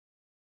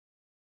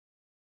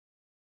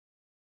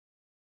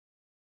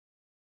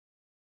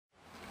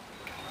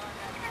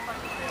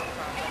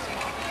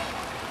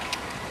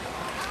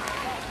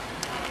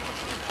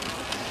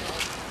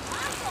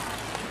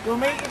We'll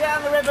meet you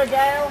down the river,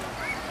 Gail.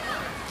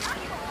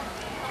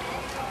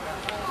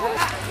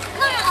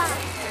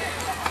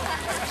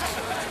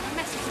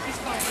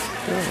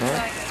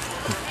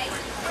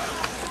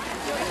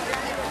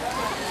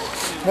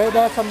 Right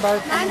there, some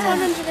birds.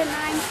 909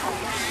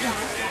 pounds.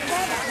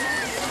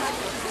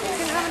 You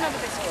can have another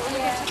biscuit when we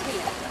get to tea.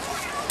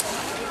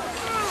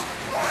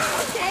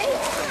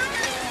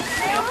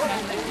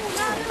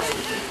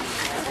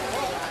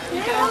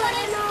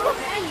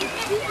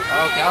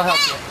 Okay, I'll help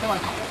you. Come on.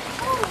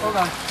 Hold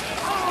on.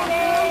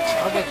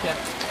 I'll get you.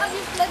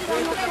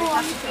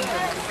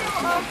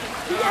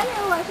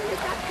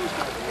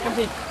 Come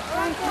see.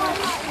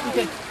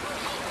 Okay.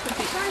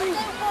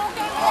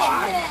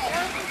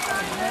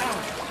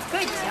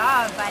 Good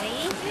job, buddy.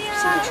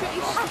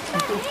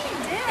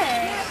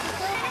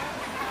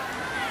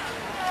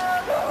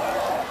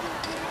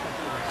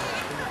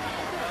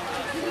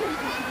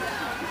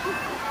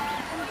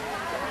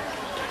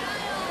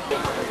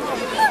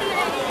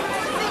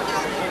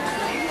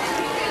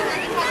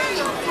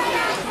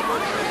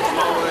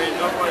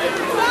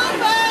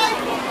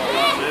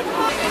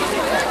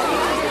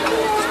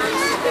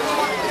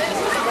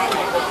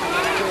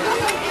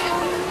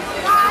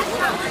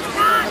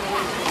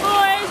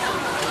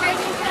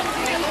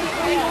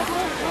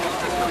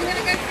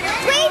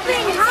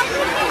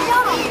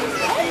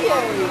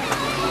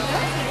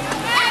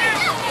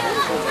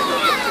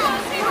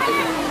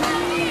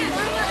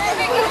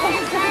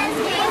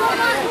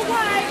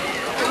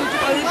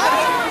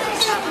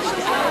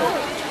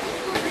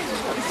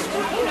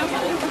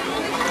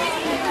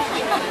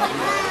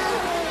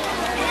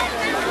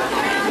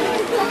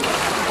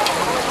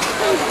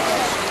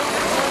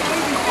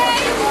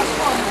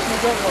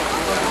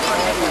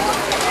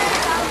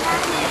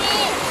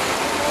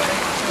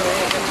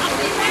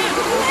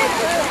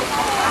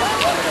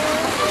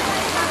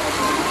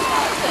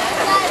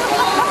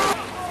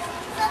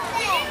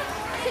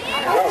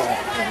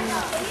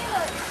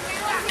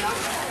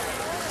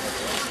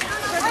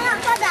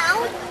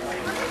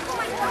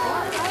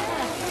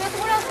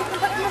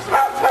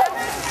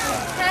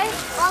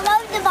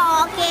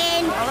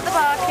 Follow the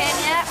barking,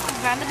 yeah.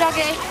 Around the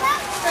doggy.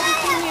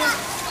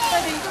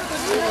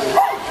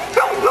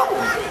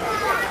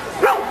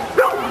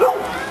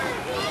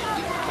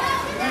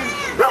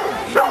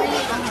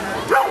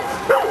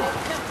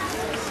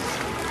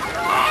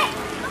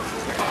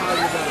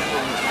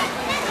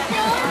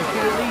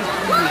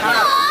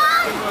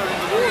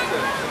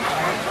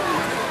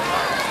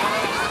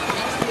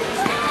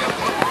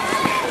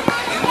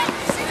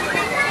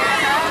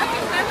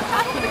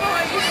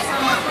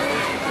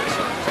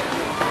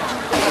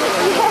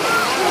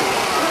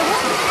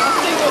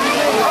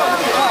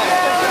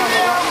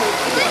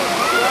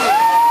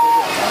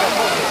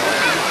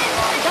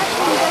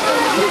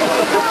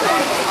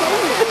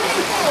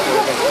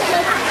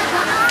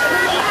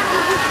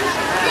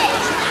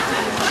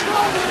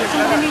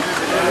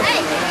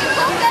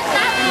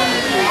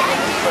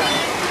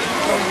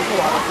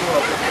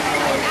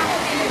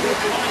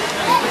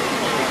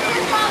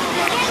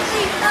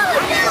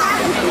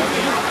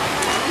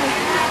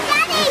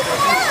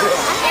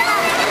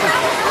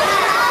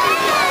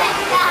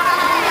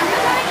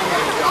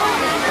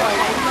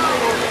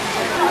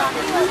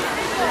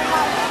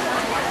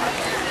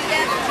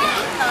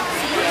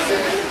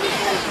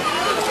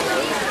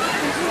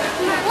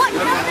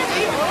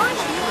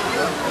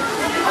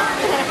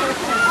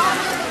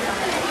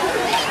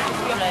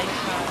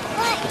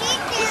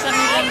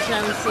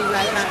 Now we see where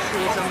it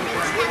actually is on the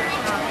ground.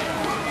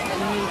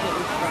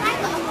 Immediately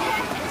front.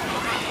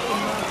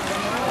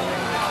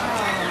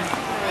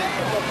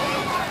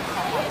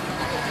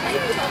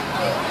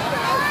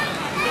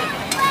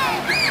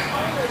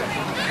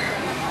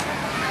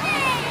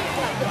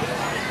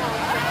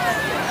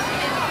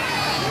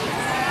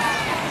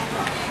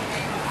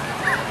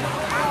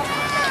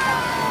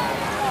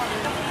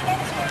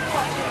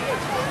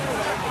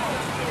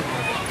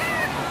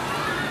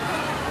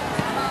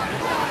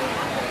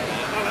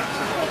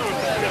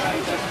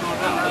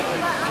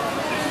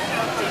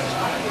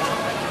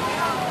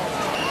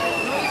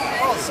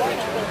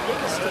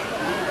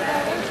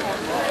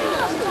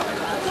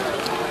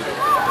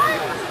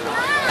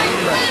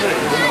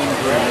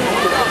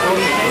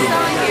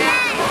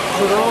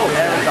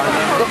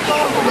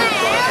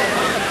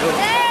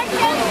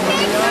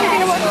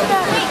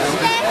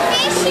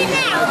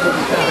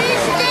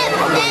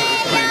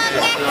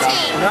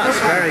 That's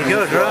very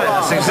good, right?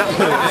 That's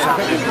exactly what it's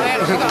happening.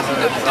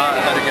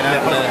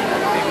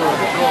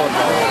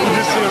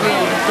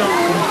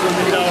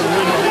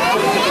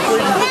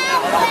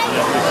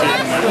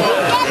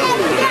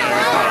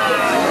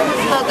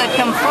 Look, they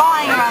come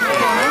flying around the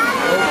corner.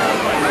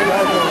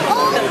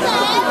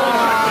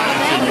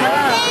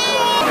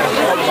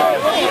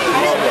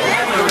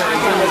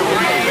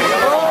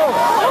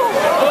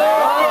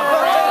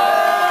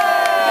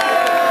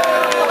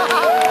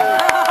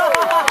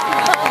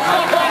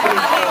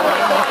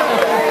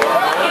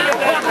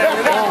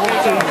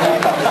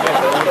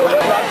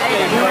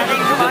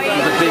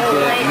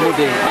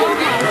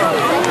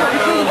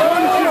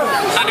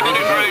 And if you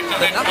do right,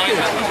 then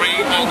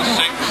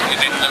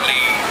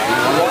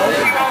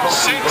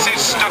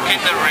in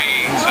the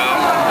ring. So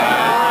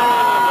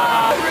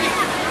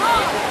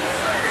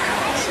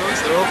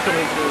they're all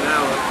coming through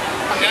now.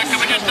 yeah, can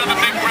we just have a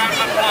big round of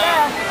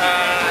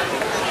applause?